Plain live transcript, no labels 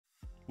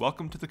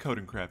Welcome to the Code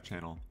and Craft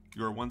channel,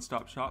 your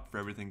one-stop shop for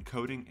everything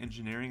coding,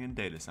 engineering, and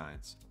data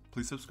science.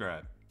 Please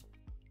subscribe.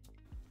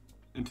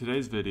 In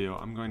today's video,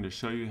 I'm going to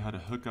show you how to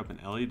hook up an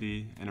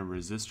LED and a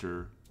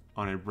resistor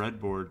on a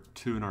breadboard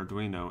to an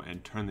Arduino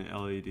and turn the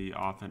LED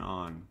off and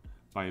on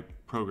by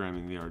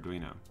programming the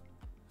Arduino.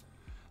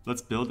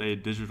 Let's build a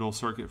digital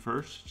circuit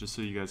first, just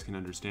so you guys can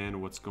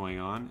understand what's going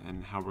on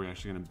and how we're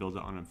actually going to build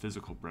it on a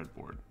physical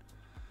breadboard.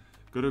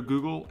 Go to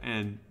Google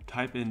and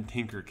type in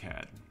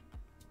Tinkercad.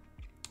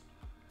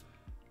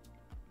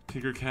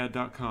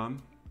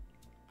 Tinkercad.com.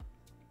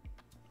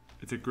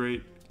 It's a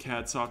great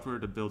CAD software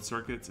to build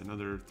circuits and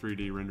other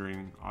 3D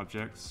rendering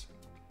objects.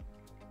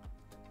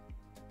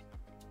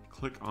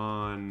 Click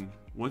on,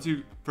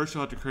 first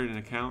you'll have to create an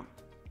account,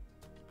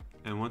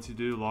 and once you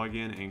do, log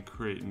in and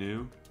create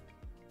new,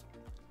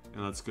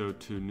 and let's go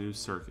to new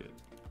circuit.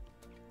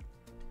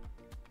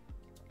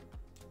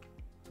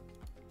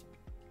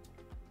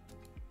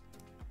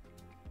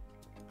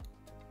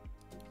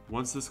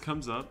 Once this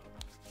comes up,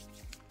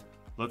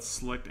 let's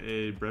select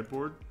a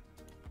breadboard.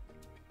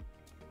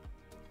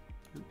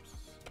 Oops.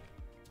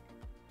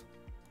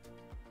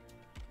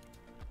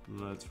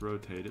 Let's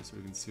rotate it so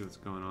we can see what's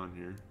going on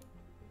here.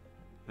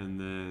 And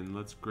then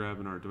let's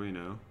grab an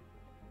Arduino.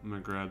 I'm going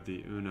to grab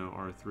the Uno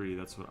R3,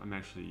 that's what I'm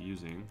actually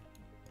using.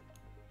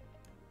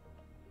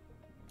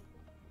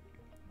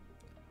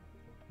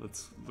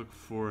 Let's look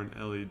for an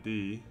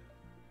LED.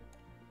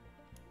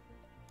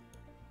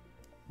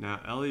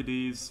 Now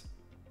LEDs,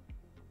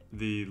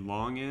 the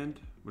long end,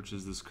 which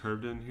is this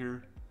curved end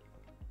here,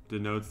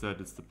 denotes that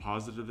it's the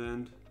positive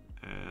end,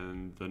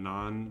 and the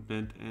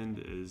non-bent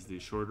end is the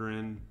shorter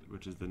end,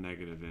 which is the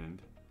negative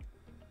end.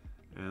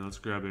 And let's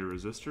grab a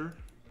resistor,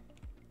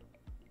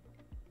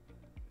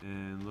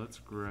 and let's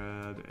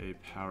grab a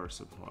power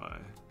supply,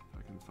 if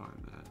I can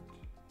find that.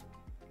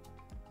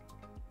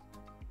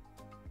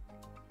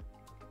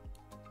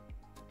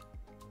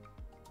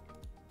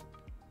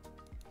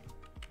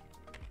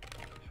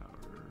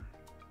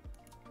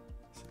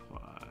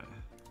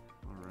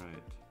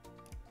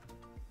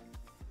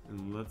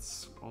 And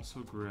let's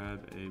also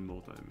grab a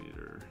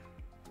multimeter.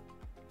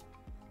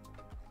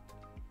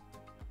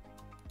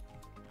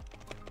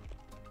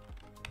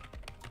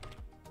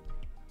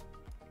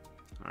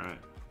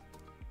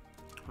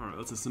 Alright,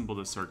 let's assemble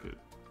this circuit.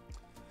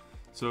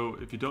 So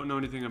if you don't know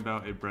anything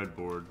about a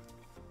breadboard,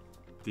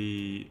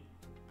 the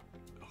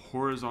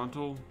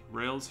horizontal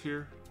rails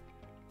here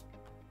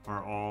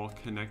are all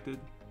connected.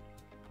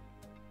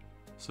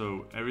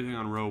 So everything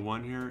on row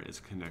 1 here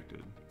is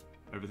connected.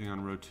 Everything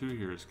on row 2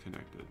 here is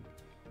connected,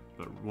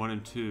 but 1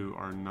 and 2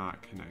 are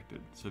not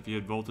connected. So if you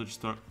had voltage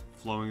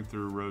flowing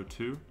through row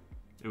 2,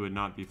 it would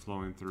not be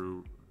flowing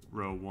through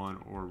row 1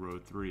 or row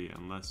 3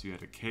 unless you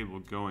had a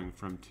cable going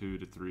from 2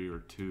 to 3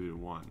 or 2 to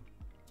 1.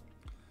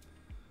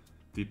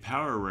 The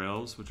power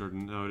rails, which are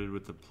noted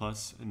with the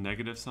plus and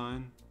negative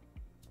sign,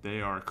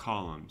 they are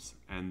columns,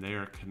 and they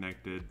are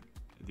connected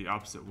the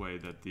opposite way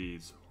that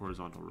these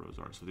horizontal rows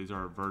are. So these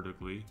are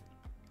vertically.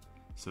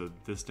 So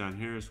this down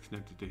here is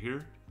connected to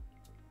here,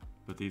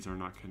 but these are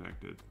not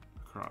connected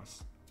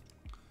across.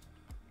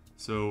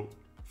 So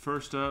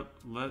first up,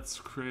 let's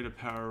create a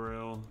power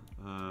rail.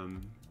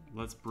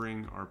 Let's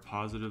bring our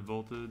positive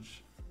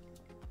voltage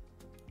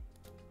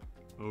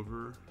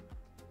over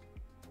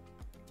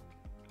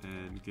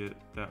and get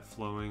that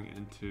flowing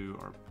into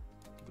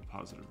the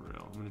positive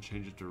rail. I'm going to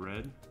change it to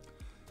red, and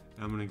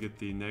I'm going to get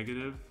the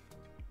negative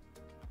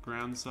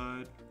ground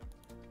side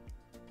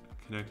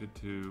connected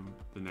to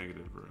the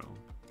negative rail.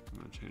 I'm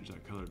going to change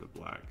that color to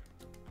black.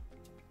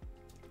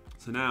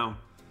 So now,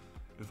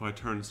 if I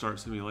turn start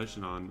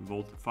simulation on,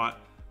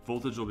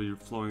 voltage will be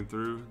flowing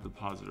through the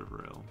positive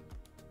rail.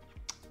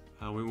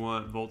 We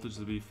want voltage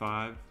to be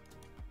 5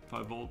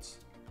 volts.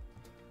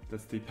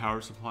 That's the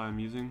power supply I'm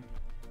using.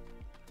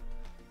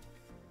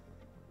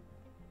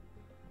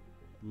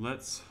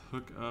 Let's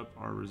hook up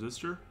our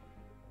resistor.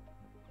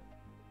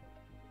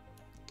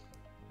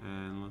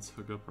 And let's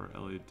hook up our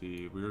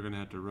LED. We are going to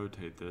have to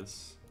rotate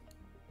this.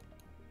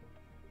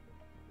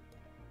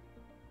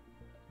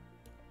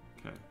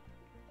 Okay.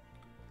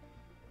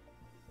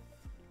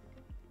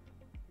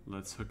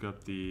 Let's hook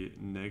up the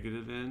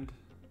negative end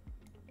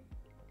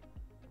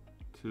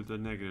to the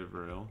negative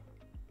rail,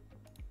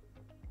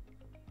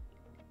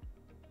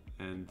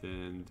 and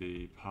then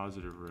the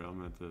positive rail. I'm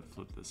going to have to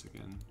flip this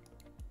again.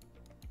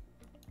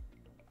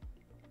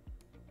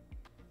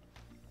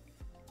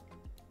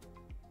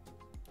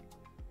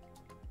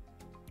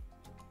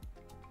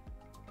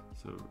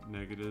 So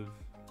negative,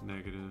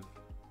 negative,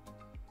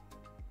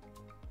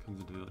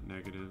 comes into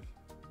negative.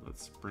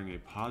 Let's bring a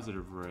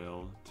positive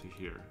rail to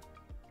here.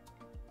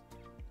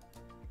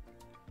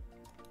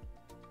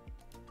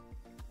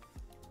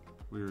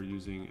 We are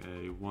using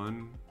a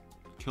 1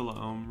 kilo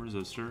ohm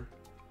resistor.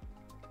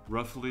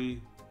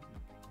 Roughly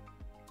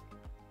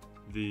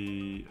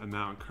the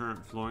amount of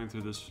current flowing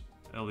through this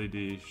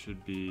LED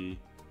should be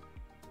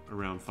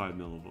around 5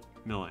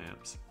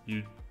 milliamps.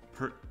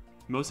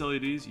 Most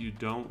LEDs, you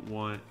don't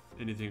want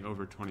anything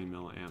over 20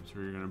 milliamps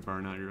or you're going to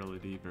burn out your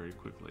LED very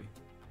quickly.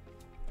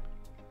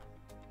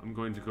 I'm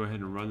going to go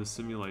ahead and run the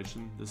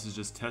simulation. This is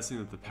just testing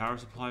that the power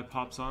supply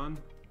pops on.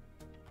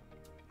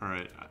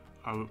 Alright,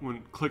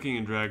 when clicking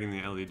and dragging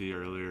the LED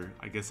earlier,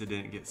 I guess it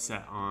didn't get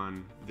set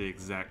on the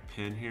exact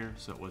pin here,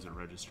 so it wasn't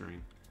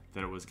registering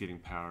that it was getting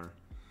power.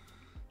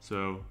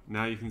 So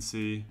now you can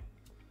see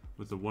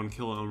with the 1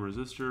 kilo ohm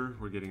resistor,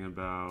 we're getting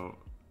about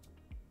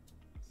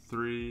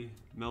 3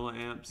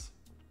 milliamps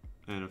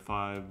and a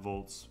 5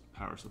 volts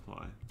power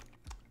supply.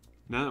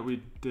 Now that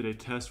we did a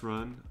test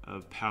run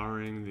of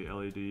powering the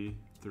LED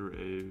through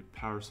a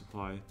power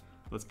supply,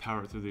 let's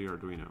power it through the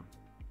Arduino.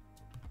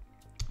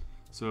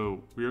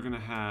 So we are going to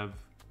have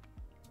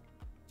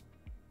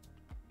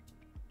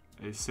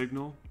a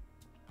signal,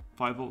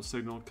 5 volt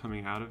signal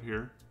coming out of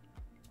here.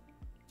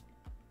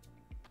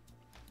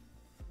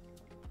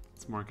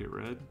 Let's mark it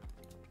red.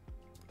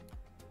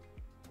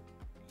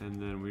 And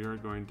then we are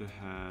going to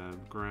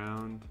have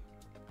ground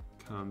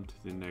come to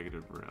the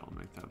negative rail,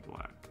 make that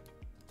black.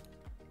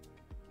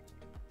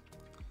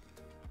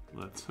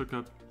 Let's hook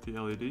up the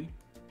LED.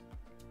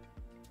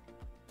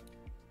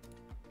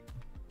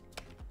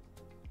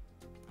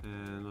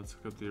 And let's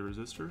hook up the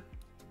resistor.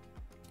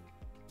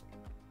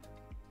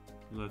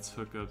 Let's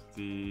hook up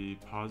the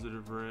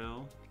positive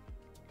rail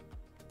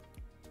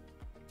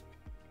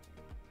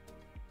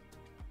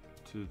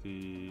to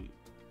the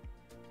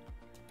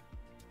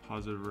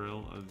positive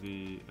rail of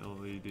the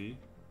LED.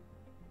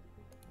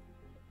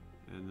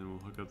 And then we'll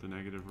hook up the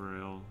negative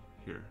rail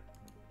here.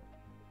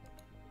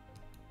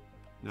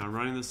 Now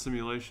running this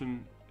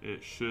simulation,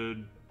 it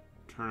should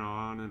turn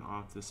on and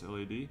off this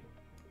LED.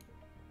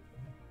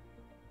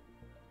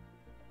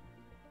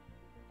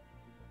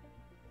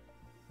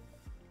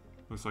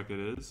 Looks like it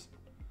is.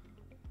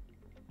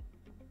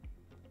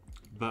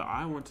 But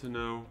I want to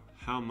know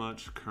how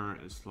much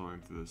current is flowing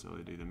through this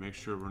LED to make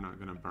sure we're not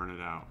going to burn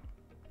it out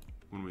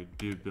when we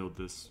do build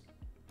this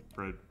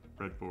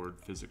breadboard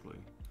physically.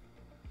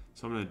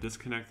 So I'm going to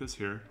disconnect this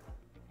here.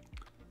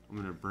 I'm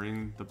going to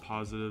bring the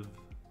positive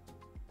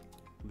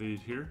lead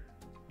here,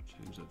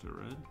 change that to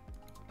red.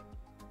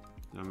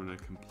 Now I'm going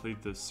to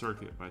complete this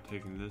circuit by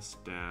taking this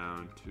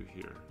down to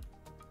here,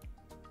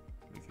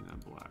 making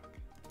that black.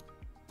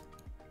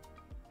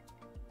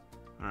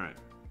 Alright,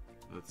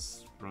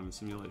 let's run the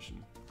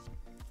simulation.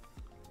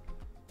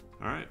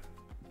 Alright,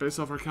 based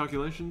off our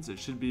calculations, it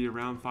should be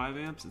around 5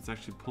 amps. It's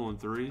actually pulling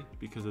 3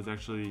 because it's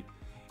actually,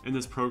 in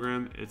this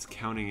program, it's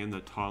counting in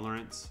the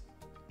tolerance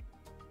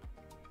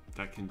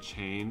that can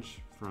change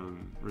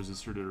from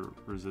resistor to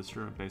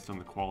resistor based on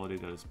the quality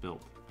that is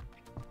built.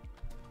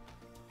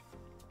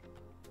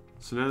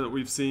 So now that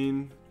we've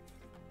seen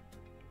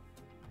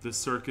this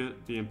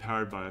circuit being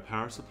powered by a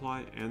power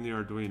supply and the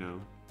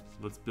Arduino,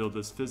 let's build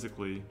this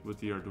physically with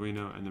the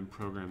Arduino and then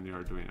program the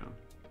Arduino.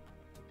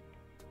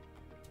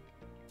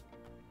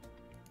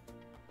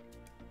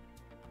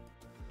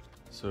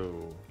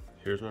 So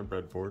here's my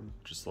breadboard,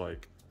 just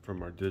like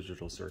from our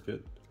digital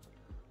circuit.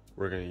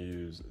 We're going to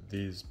use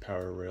these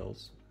power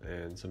rails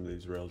and some of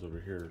these rails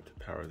over here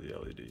to power the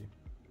LED.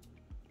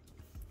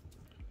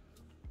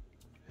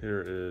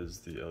 Here is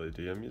the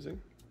LED I'm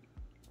using.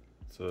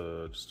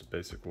 So just a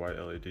basic white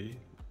LED.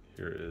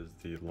 Here is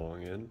the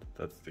long end.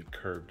 That's the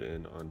curved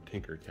end on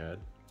Tinkercad.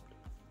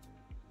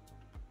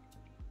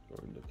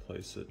 Going to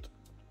place it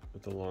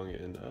with the long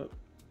end up.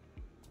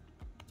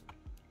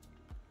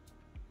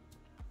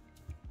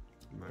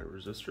 My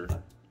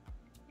resistor,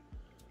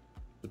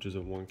 which is a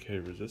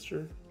 1K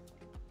resistor.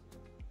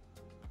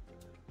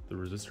 The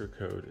resistor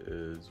code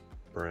is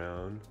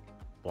brown,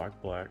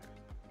 black, black,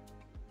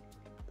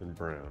 then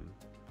brown,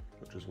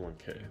 which is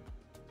 1K.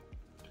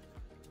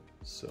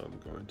 So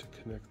I'm going to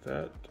connect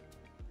that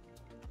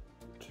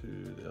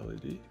to the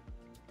LED.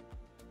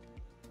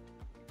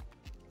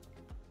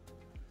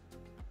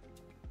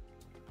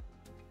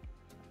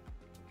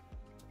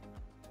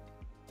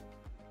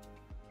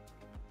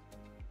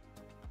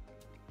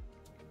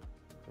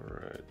 All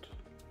right.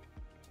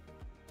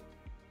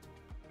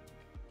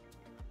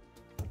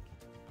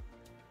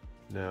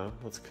 Now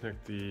let's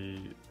connect the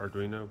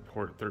Arduino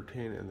port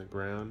 13 and the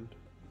ground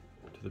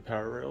to the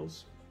power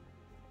rails.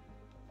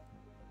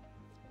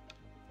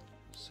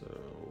 So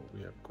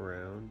we have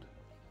ground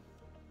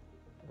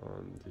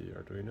on the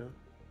Arduino.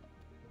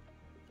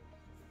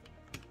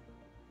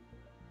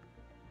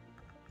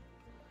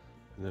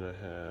 And then I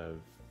have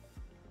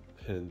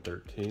pin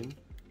 13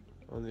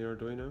 on the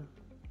Arduino.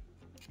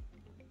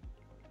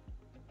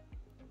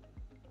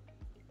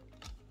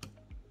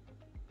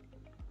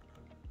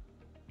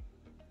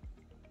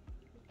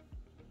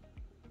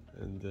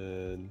 And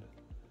then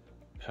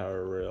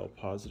power rail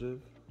positive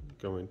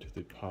going to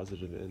the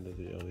positive end of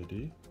the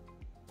LED.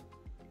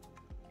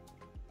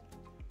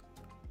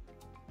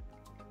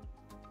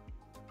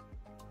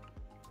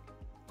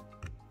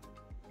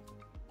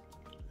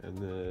 And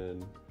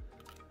then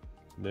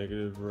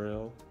negative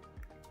rail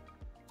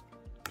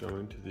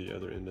going to the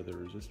other end of the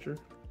resistor.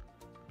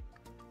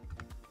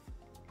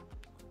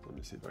 Let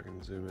me see if I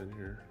can zoom in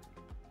here.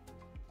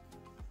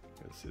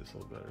 I can see this a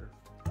little better.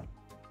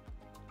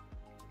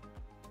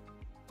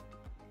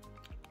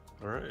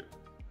 All right.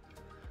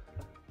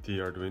 The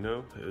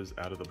Arduino is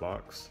out of the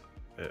box.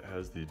 It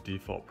has the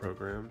default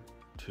program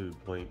to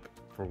blink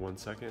for 1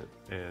 second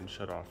and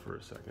shut off for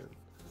a second.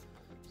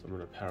 So I'm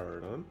going to power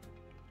it on.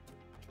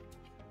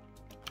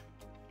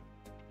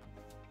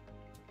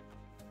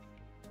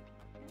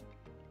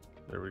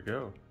 There we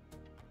go.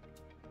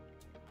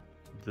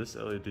 This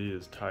LED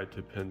is tied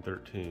to pin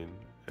 13,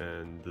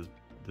 and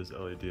this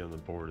LED on the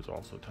board is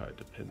also tied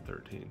to pin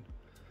 13.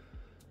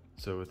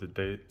 So with the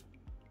date,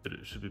 it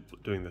should be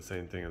doing the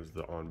same thing as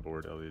the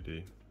onboard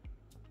LED.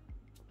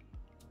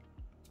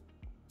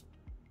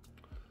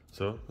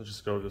 So let's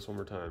just go over this one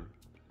more time.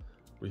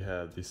 We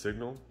have the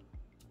signal,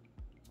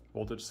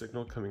 voltage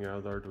signal coming out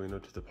of the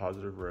Arduino to the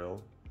positive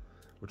rail,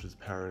 which is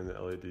powering the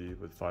LED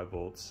with 5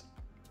 volts.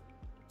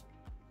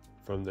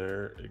 From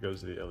there, it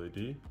goes to the LED,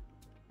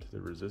 to the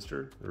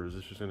resistor. The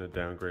resistor is going to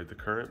downgrade the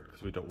current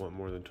because we don't want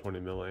more than 20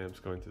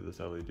 milliamps going through this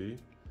LED.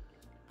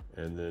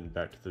 And then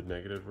back to the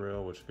negative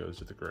rail, which goes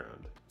to the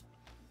ground.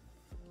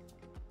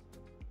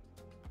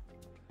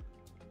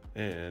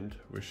 And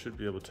we should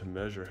be able to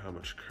measure how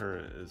much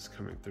current is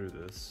coming through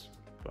this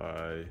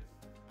by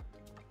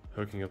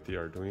hooking up the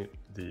Arduino,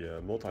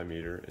 the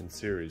multimeter in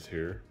series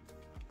here.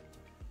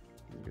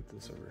 Let me get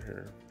this over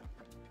here.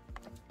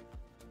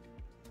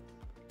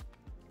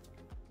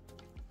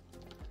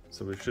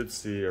 So we should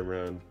see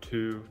around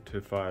 2 to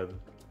 5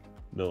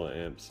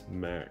 milliamps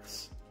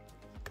max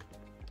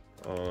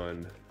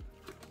on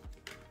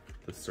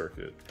the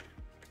circuit.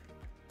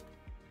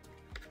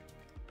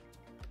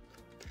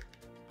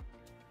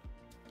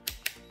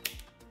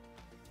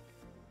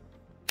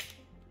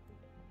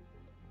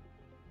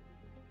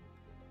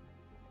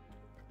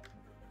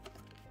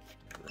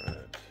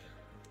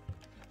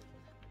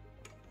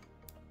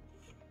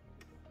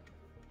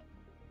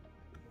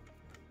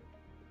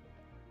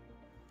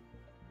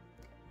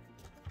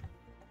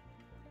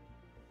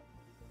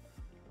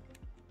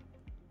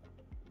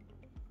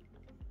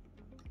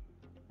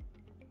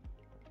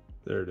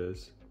 There it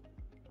is,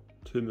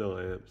 2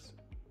 milliamps.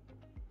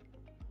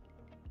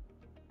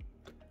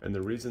 And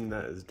the reason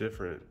that is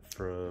different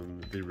from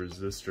the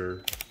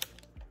resistor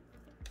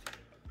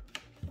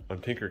on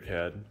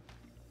Tinkercad,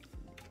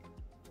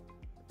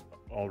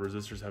 all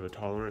resistors have a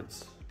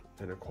tolerance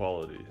and a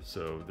quality,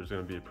 so there's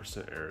going to be a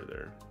percent error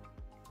there.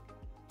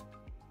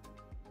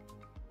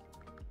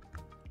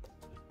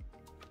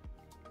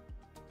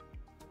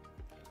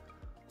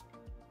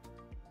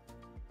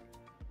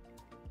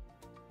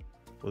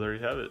 Well, there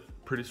you have it.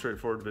 Pretty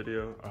straightforward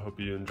video. I hope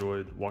you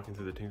enjoyed walking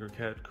through the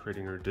Tinkercad,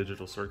 creating our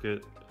digital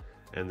circuit,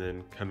 and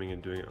then coming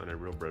and doing it on a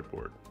real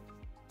breadboard.